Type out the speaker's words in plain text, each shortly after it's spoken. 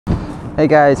Hey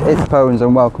guys, it's Pones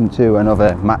and welcome to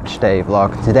another match day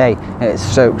vlog. Today it's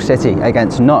Stoke City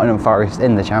against Nottingham Forest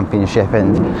in the Championship,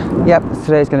 and yep,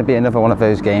 today's going to be another one of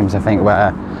those games I think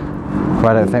where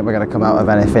I don't think we're going to come out of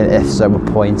anything if so a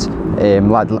point.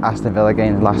 Like the Aston Villa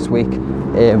game last week,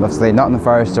 obviously Nottingham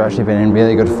Forest have actually been in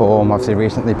really good form, obviously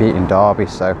recently beating Derby,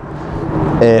 so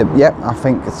yep, I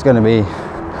think it's going to be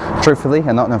truthfully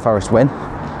a Nottingham Forest win,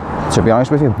 to be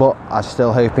honest with you, but I'm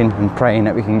still hoping and praying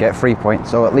that we can get 3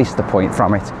 points or at least a point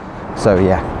from it. So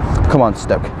yeah, come on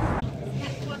Stoke.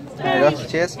 There you go,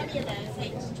 cheers.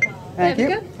 Thank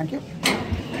you, thank you.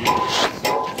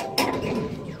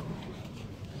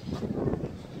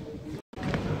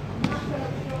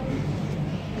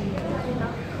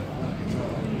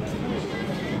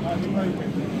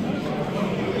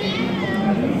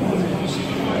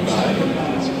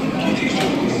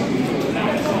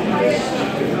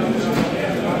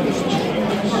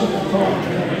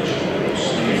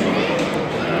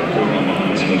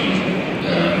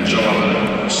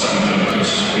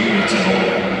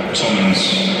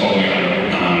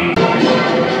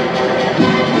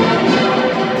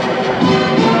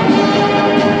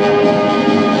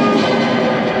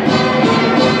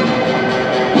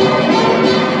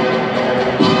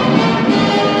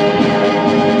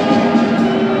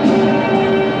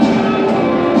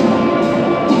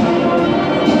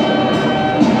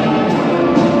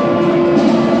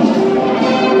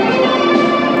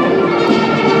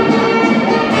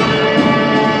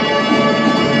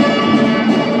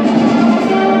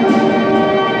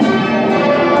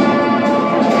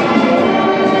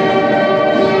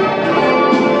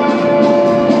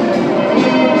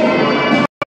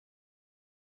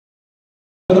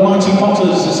 For the Mighty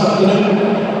Potters this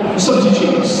afternoon,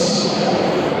 substitutes: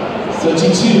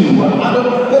 32, Adam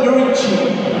Federici.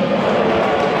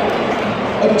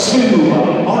 At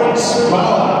 2, Moritz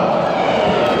Bauer.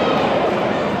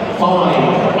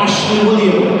 5, Ashley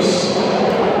Williams.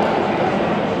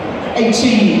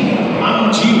 18,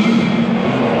 Andrew.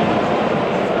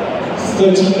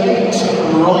 38,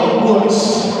 Ryan Woods.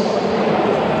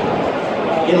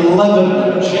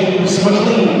 11, James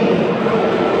McLean.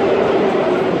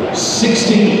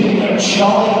 16,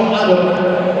 Charlie Adam.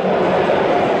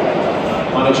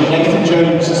 Manager Nathan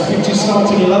Jones has picked his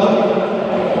starting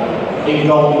 11. In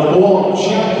goal, number 1,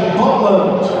 Jack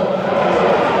Butland.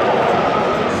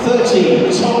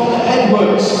 13, Tom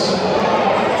Edwards.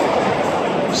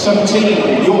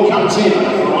 17, your captain,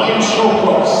 Ryan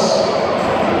Shawcross.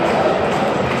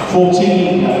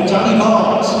 14, Danny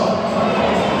Bart.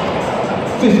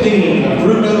 15,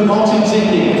 Bruno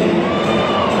Martins-Indy.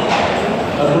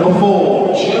 Number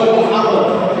 4, Joe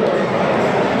Allen.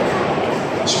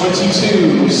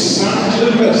 22, Sam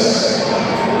Lucas.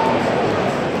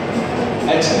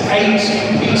 At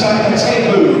 8, Peter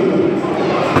Katebu.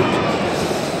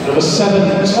 Number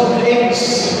 7, Tom Ince.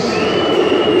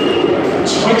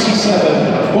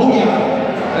 27, Boya.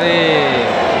 Hey.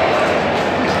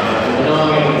 Number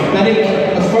 9, Benick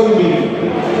Afobi.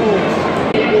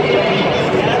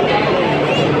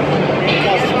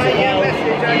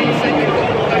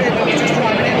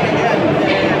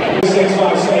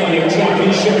 Stadium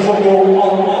Championship football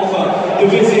on offer. The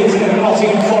visit of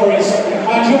Nottingham Forest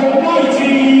and your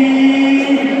mighty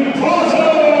Potters!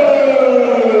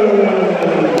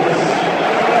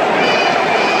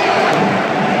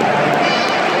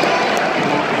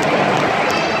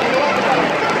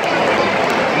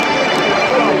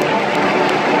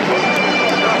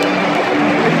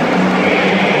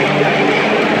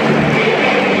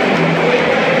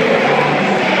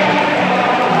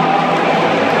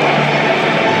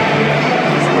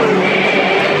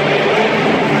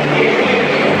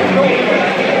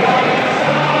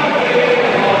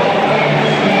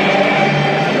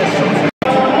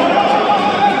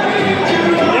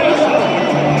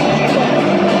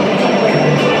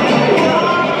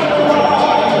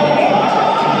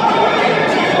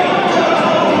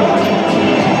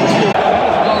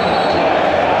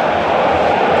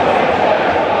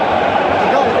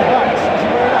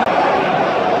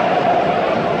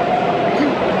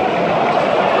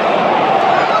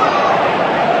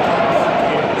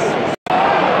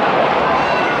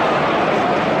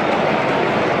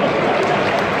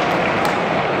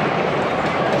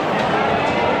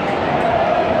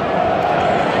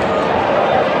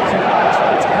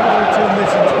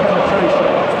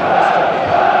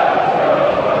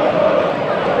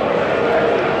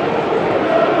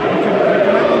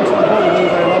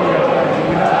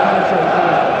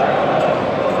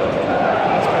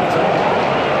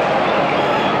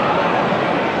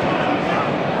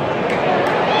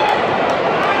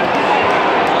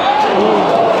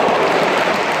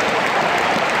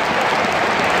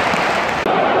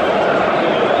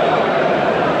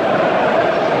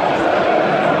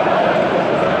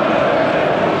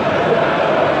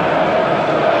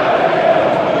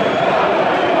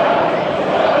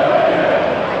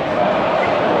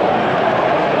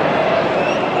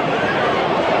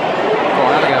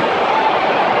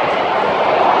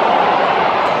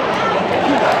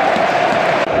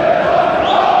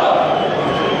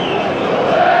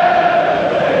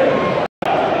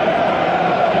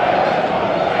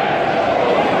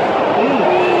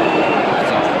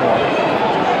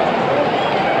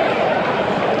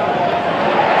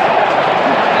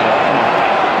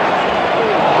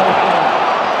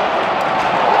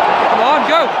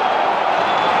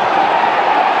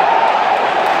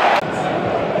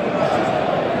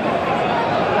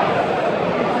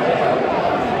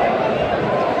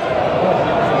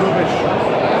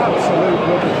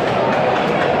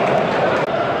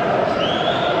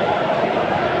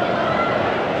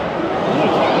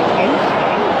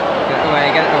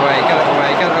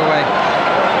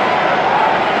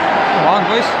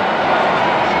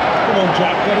 Come on,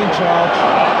 Jack, get in charge.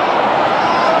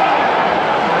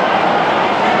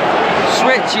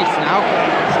 Switch it now.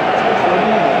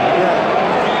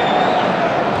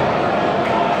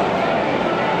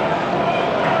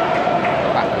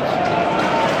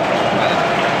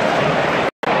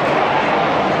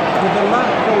 With the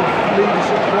lack of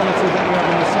leadership quality that we have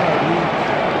on the side, he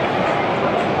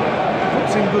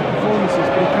puts in good performances,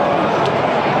 but he can't.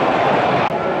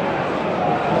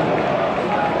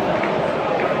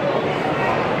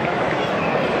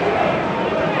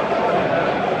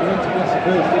 He went to pass the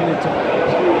ball, didn't he, Tom?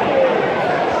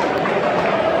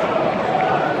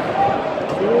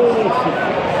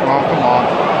 Oh, come on.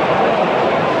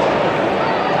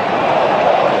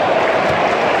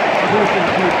 I do think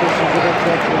Newcastle's a bit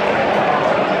dreadful.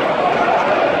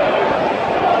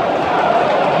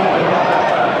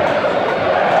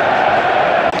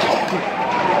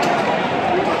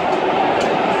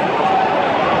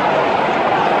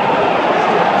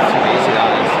 Too easy,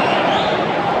 that is.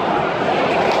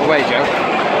 Away, Joe.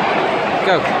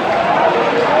 Go.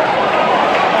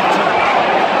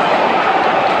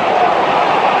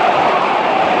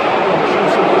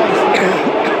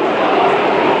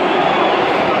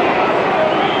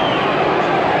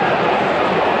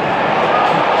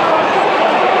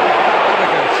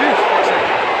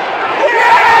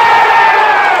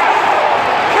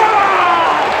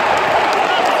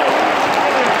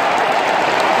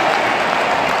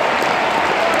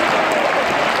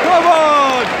 Come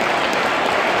on!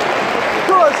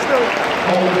 Go on, Stoke!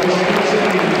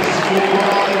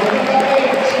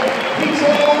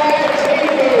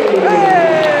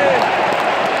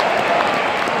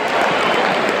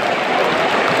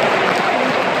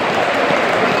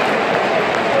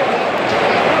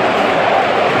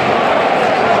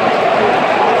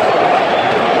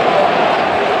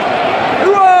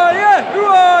 Who are you? Who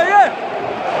are you?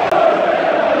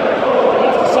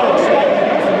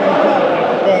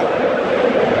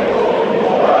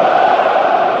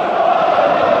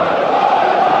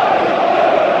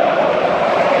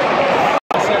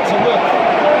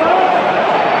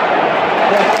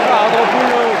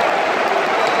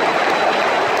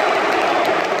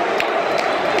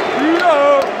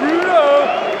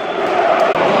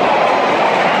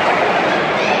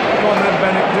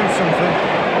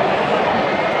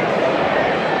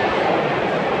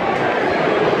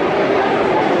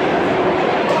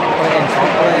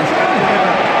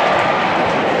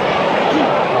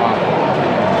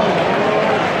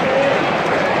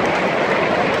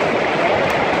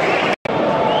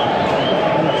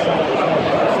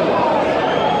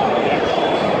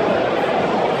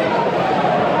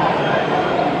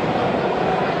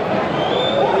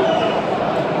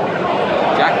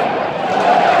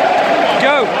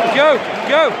 Go!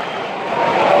 Go!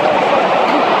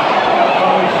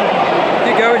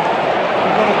 Keep going.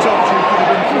 You've got a touch, you could have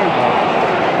been through.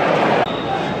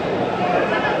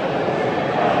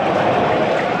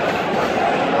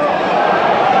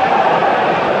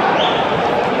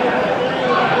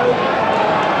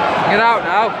 Get out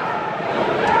now.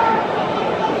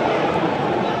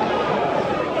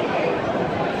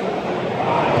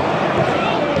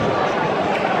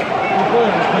 The ball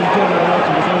has been generally out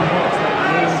of his own box.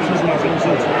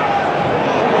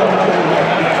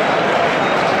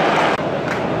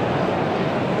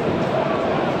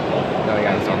 There we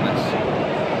go, he's on this.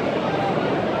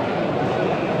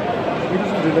 He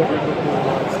doesn't deliver it with more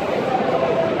rights.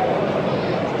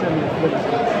 It's generally flips.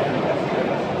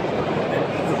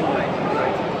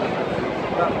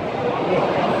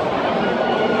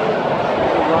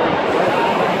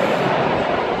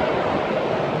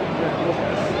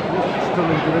 Still in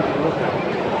delivery, look at it.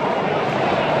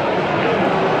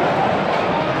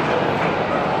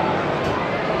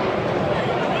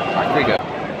 Back we go.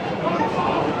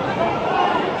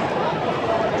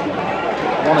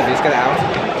 One of you's get it out.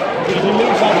 If you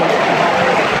lose that one,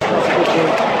 that's a good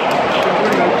ball.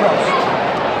 Bring it across.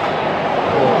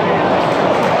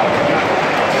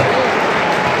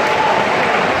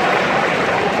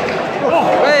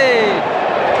 Hey!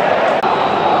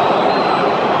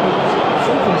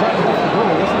 Something's happened off the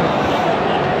ball, isn't it?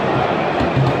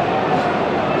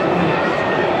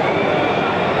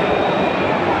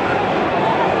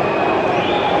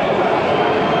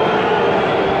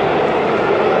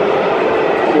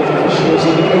 Officials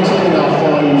indicating in our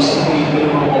fives a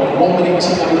minimum of 1 minute to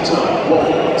go time. 1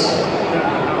 minute.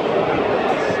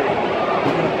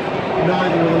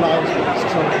 Neither of the linesmen is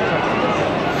trying to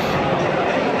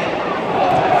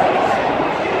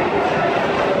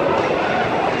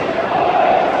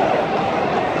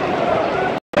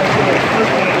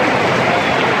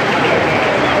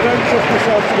I don't trust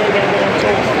myself to go down there and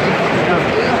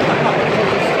talk.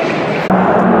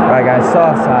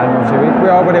 half time, obviously we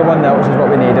already won that, which is what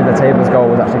we needed. The table's goal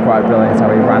was actually quite brilliant, how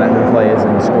he ran at the players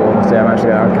and scored. So I'm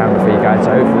actually on camera for you guys,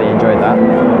 so hopefully you enjoyed that.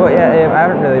 But yeah, I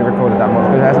haven't really recorded that much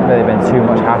because there hasn't really been too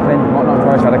much happening. Nottingham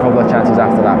Forest had a couple of chances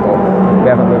after that, but we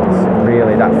haven't looked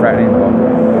really that threatening. But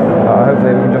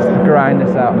hopefully we can just grind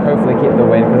this out and hopefully keep the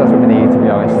win, because that's what we need, to be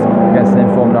honest. Against an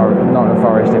informed Nottingham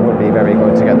Forest, it would be very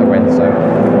good to get the win. So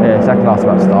yeah, second half's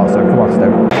about to start, so come on,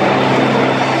 Stoke.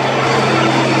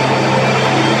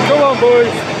 Come on, boys.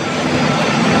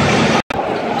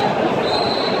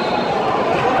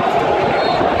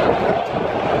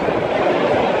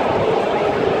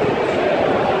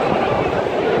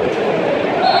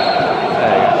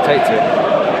 Take two.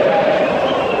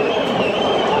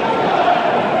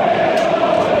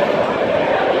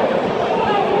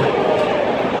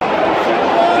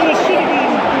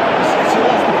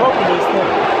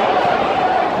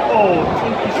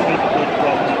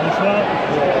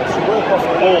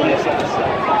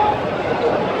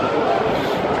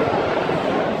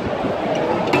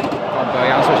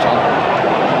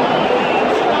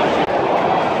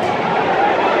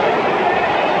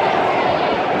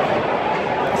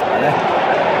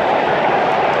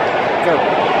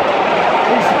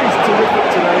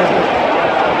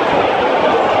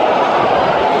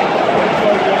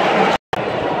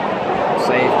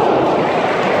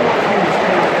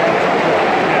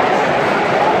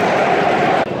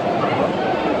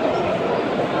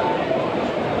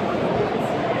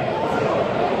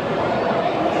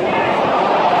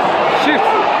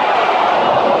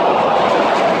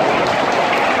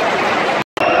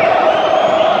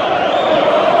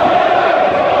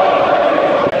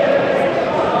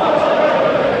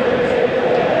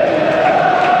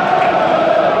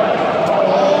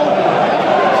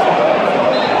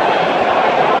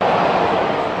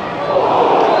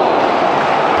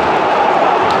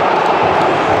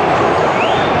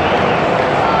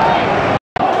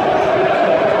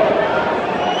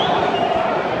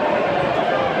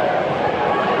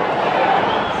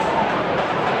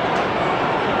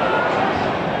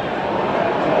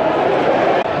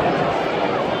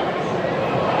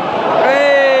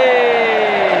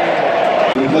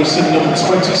 Replacing number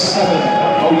 27,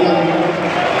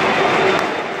 Oyan.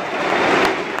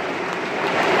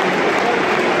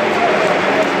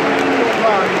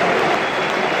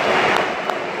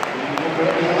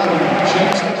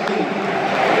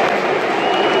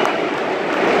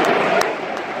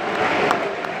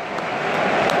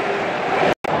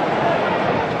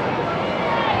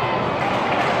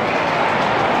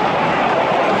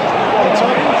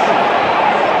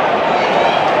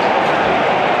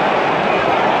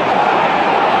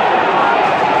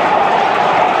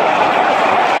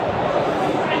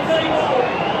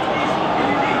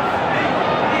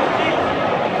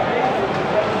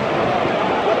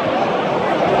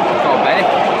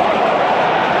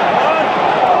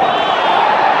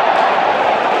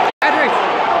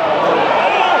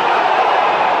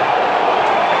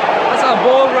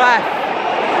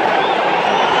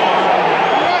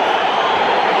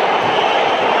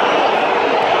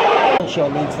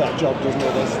 Shot needs that job, doesn't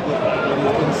it? It's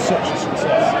been such a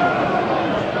success.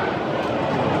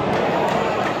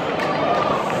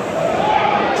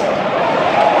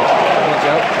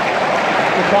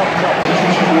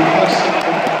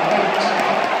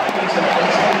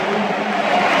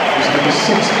 Number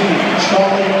 16,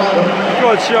 Charlie Madden.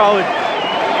 Good, Charlie.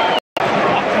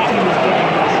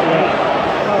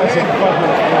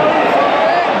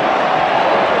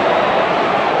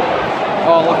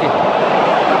 Oh, lucky.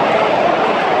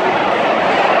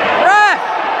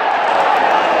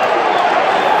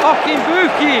 Fucking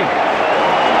Buki!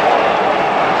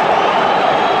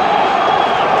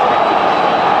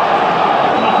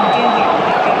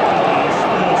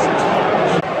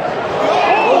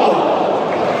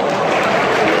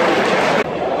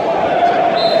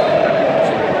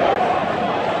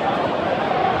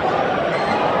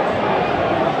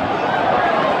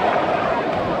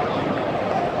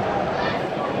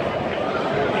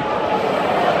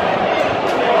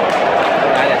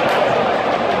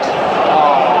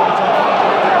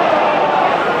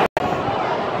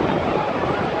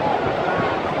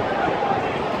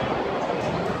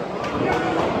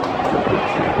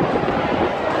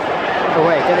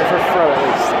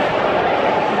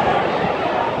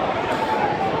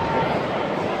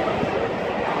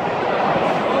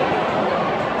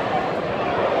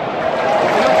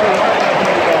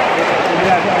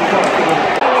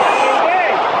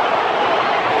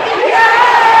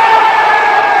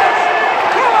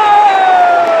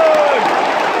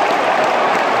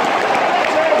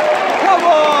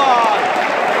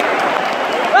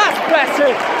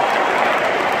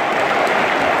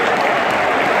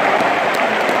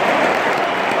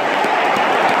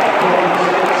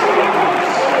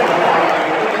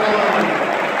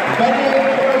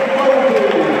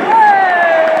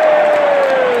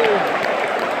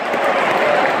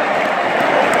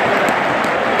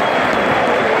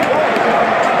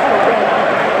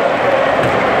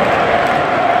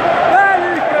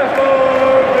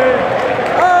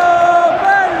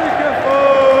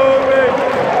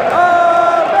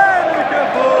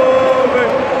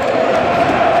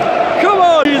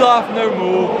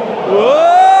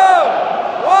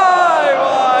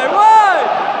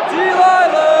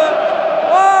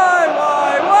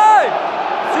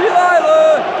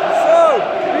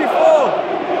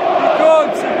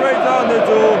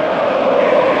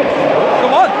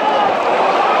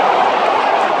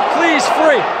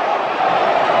 free.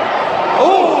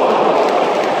 Oh!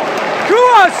 Go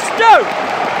on, Stoke!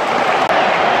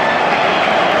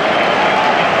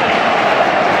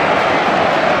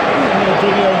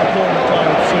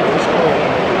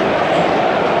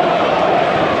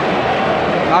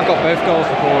 I've got both goals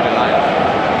recorded now.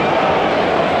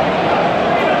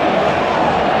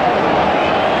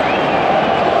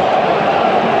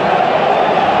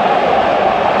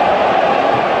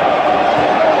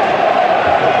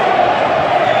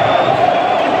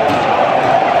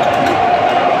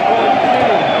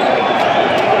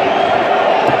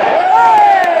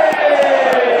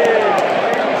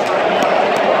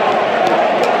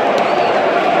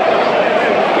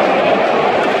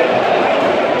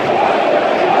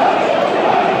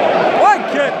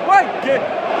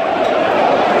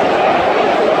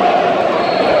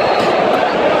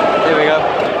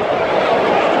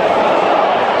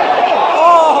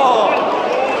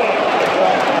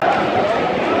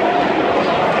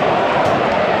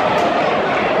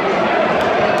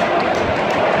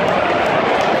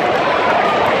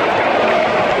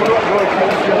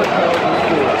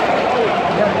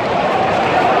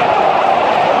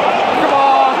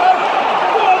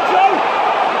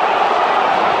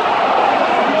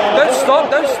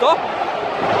 Don't stop.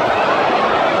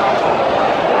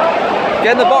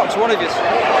 Get in the box, one of you.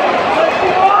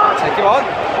 Take him on.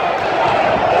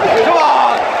 Come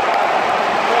on.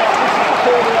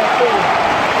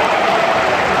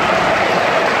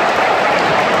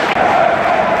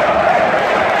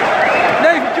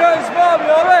 Nathan Jones, Marmy,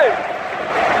 all right?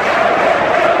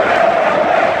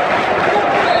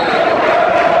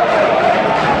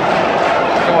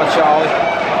 Come on, Charlie.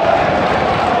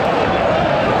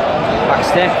 Back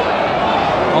stick.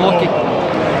 Unlucky.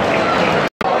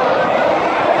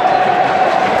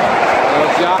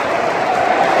 Good Jack.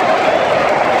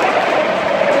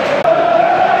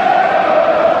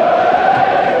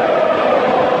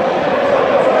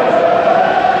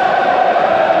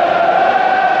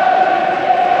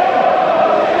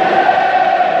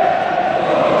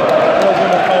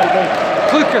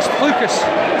 Lucas.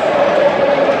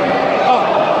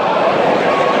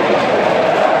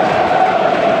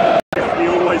 He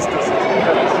always does it.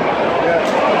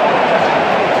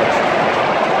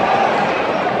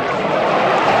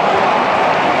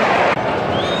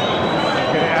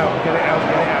 Get it out.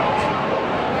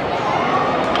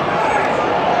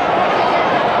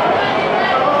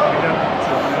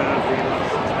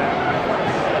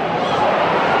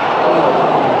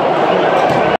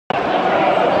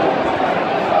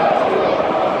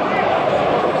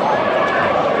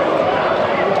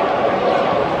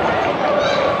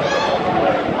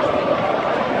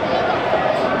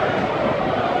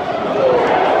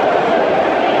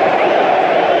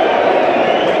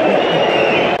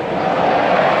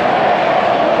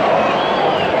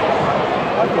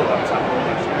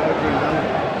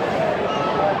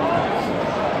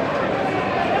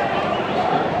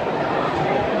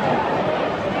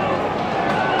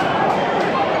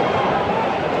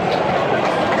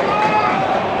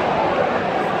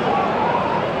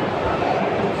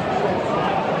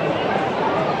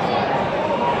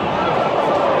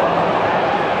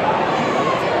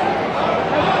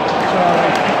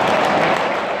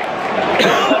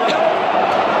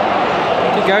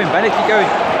 Keep going, Bennett, keep going.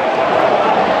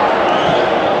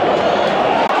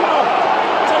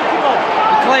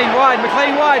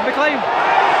 McLean wide.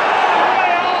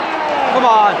 Come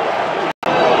on.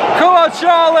 Come on,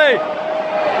 Charlie.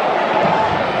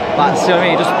 That's what I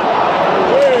mean, just...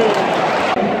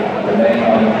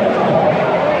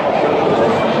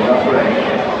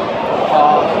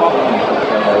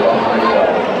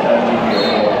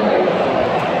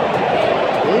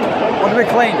 What did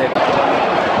McLean do?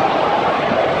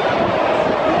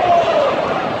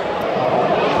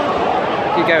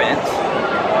 Keep going, Ince.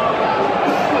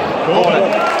 Corner.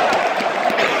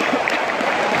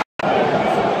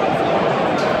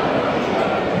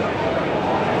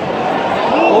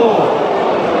 Oh.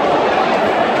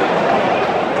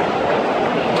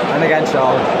 And again,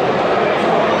 Charlie.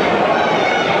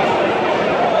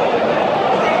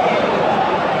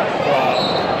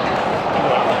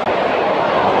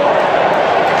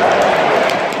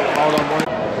 Hold on, boy.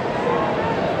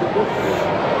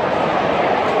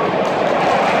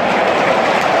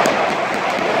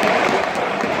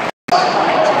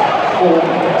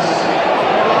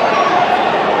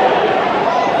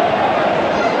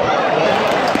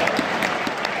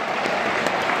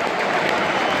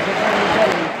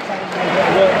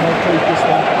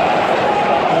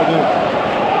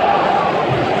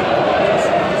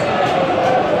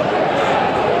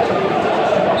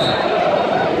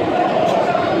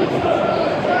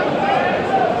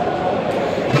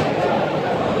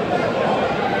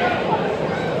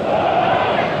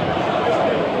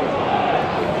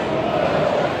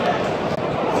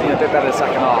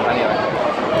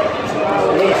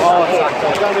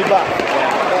 Danny back.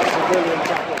 That's a brilliant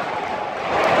tackle.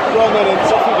 Go on then,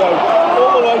 it's off we go.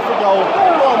 All the way for goal.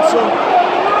 Go on, son.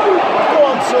 Go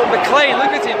on, son. McLean,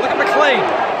 look at him. Look at McLean.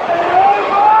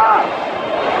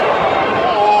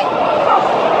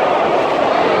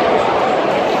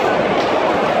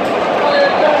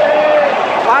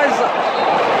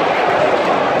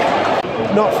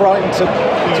 Not frightened to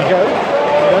go.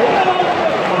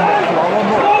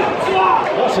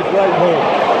 That's a great ball.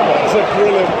 That's a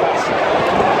brilliant pass.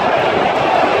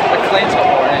 McLean's got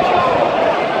more energy.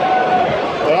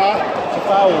 It's a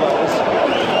foul, that is.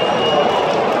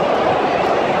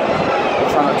 I'm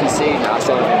trying to concede now,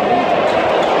 so I'm in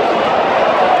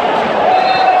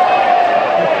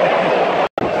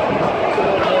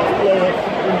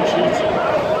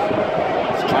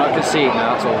the trying to concede now,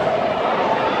 that's all.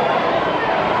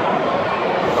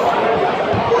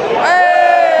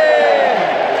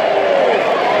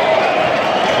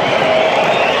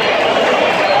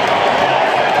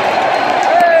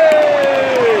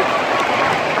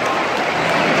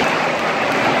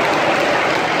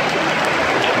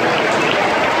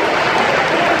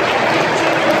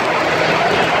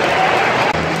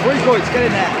 Points, get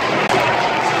in there.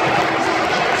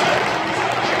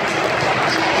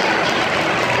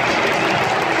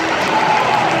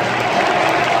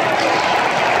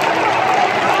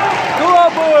 Go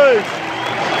on, boys!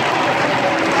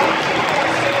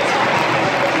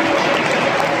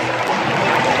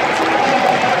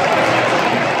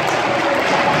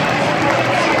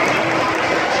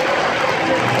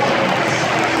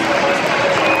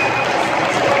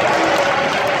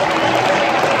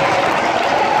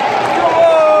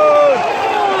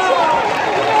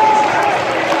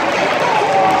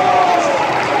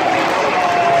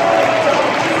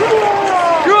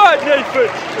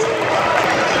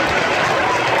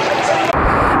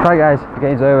 Right guys, the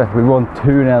game's over. We won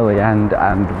 2-0 at the end,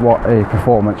 and what a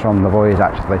performance from the boys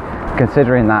actually.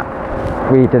 Considering that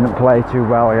we didn't play too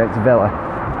well against Villa,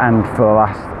 and for the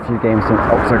last few games since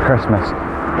up to Christmas,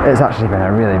 it's actually been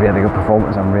a really good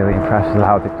performance. I'm really impressed with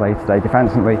how they played today.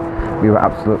 Defensively, we were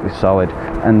absolutely solid,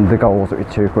 and the goals that we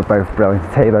took were both brilliant.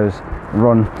 Taylor's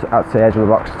run at the edge of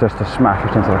the box just to smash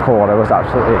it into the corner was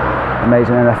absolutely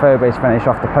amazing, and Afobe's finish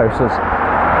off the post was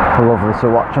lovely to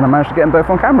watch, and I managed to get them both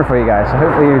on camera for you guys, so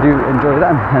hopefully you do enjoy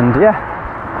them. And yeah,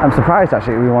 I'm surprised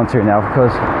actually we won 2-0 because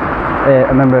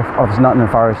a member of Nottingham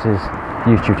Forest's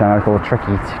YouTube channel called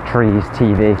Tricky Trees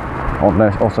TV,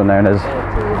 also known as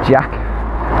Jack,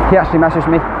 he actually messaged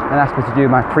me and asked me to do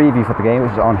my preview for the game,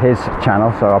 which is on his channel,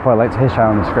 so I'll put a link to his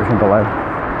channel in the description below.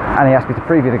 And he asked me to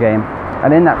preview the game,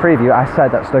 and in that preview I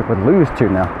said that Stoke would lose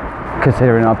 2-0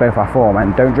 considering both our form,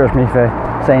 and don't judge me for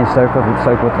saying Stoke would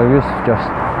lose, just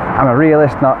I'm a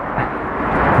realist, not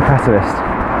a pessimist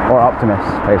or optimist,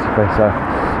 basically. So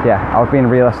yeah, I was being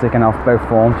realistic and off both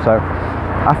forms. So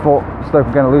I thought Stoke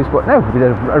were going to lose, but no, we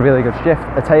did a really good shift.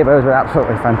 Atabo's were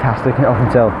absolutely fantastic up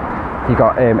until he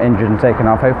got injured and taken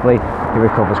off. Hopefully he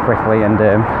recovers quickly, and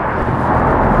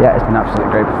yeah, it's been an absolutely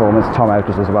great performance. Tom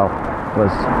Edwards as well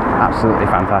was absolutely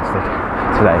fantastic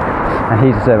today, and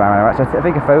he deserved man of the match. I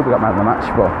think Afobe got man of the match,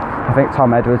 but I think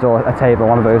Tom Edwards or Atabo,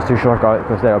 one of those two, should have got it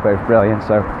because they were both brilliant.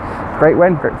 So great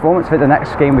win, great performance. I think the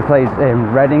next game we played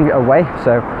Reading away,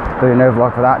 so there'll be no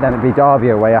vlog for that. Then it'd be Derby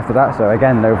away after that, so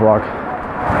again no vlog.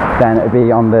 Then it'd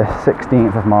be on the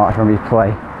 16th of March when we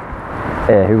play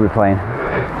who we're playing.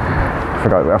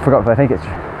 I forgot, but I think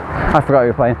forgot who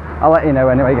we're playing. I'll let you know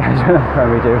anyway guys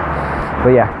when we do.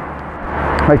 But yeah,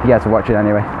 hope you guys are watching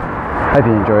anyway. Hope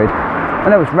you enjoyed. I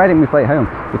know it's Reading we play at home.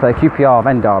 We play QPR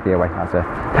then Derby away, that's it.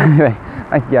 Anyway,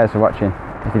 thank you guys for watching.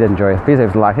 If you did enjoy it, please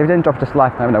leave a like. If you didn't, drop a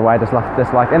dislike. I don't know why dislike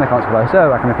in the comments below,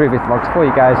 so I can improve these vlogs for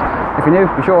you guys. If you're new,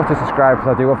 be sure to subscribe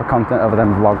because I do other content other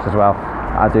than vlogs as well.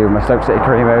 I do my Stoke City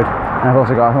career mode, and I've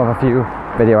also got a few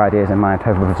video ideas in mind,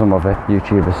 hopefully with some other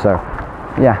YouTubers. So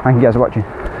yeah, thank you guys for watching.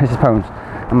 This is Pones,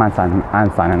 and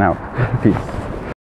I'm signing out. Peace.